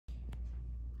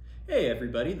Hey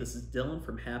everybody, this is Dylan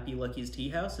from Happy Lucky's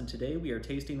Teahouse, and today we are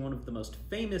tasting one of the most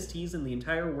famous teas in the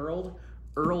entire world,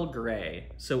 Earl Grey.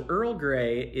 So Earl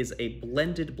Grey is a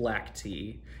blended black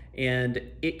tea, and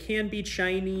it can be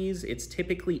Chinese. It's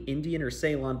typically Indian or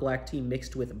Ceylon black tea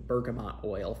mixed with bergamot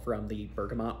oil from the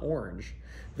bergamot orange.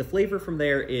 The flavor from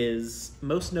there is,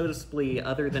 most noticeably,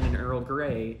 other than in Earl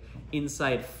Grey,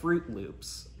 inside Fruit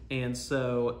Loops. And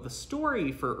so the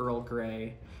story for Earl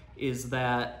Grey is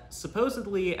that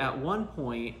supposedly at one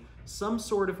point, some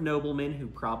sort of nobleman who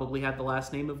probably had the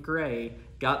last name of Grey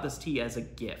got this tea as a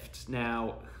gift.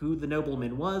 Now, who the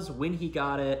nobleman was, when he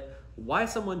got it, why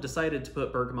someone decided to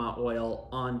put bergamot oil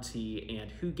on tea, and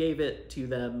who gave it to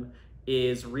them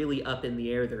is really up in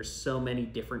the air. There's so many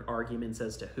different arguments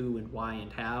as to who and why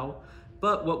and how.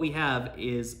 But what we have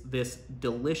is this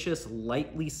delicious,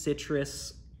 lightly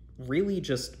citrus, really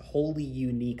just wholly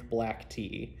unique black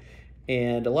tea.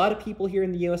 And a lot of people here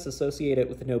in the US associate it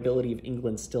with the nobility of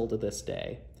England still to this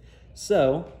day.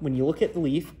 So when you look at the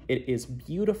leaf, it is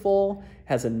beautiful,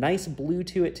 has a nice blue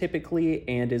to it typically,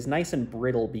 and is nice and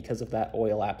brittle because of that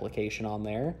oil application on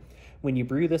there. When you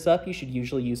brew this up, you should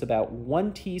usually use about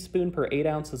 1 teaspoon per 8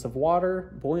 ounces of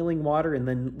water, boiling water, and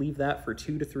then leave that for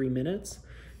 2 to 3 minutes.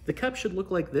 The cup should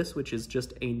look like this, which is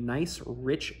just a nice,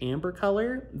 rich amber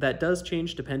color. That does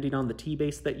change depending on the tea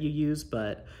base that you use,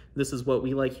 but this is what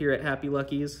we like here at Happy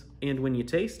Lucky's. And when you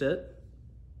taste it,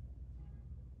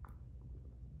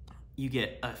 you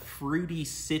get a fruity,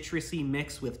 citrusy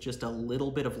mix with just a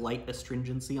little bit of light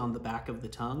astringency on the back of the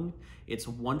tongue. It's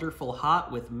wonderful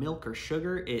hot with milk or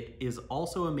sugar. It is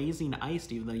also amazing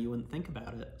iced, even though you wouldn't think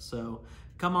about it. So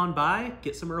come on by,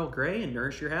 get some Earl Grey, and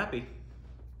nourish your happy.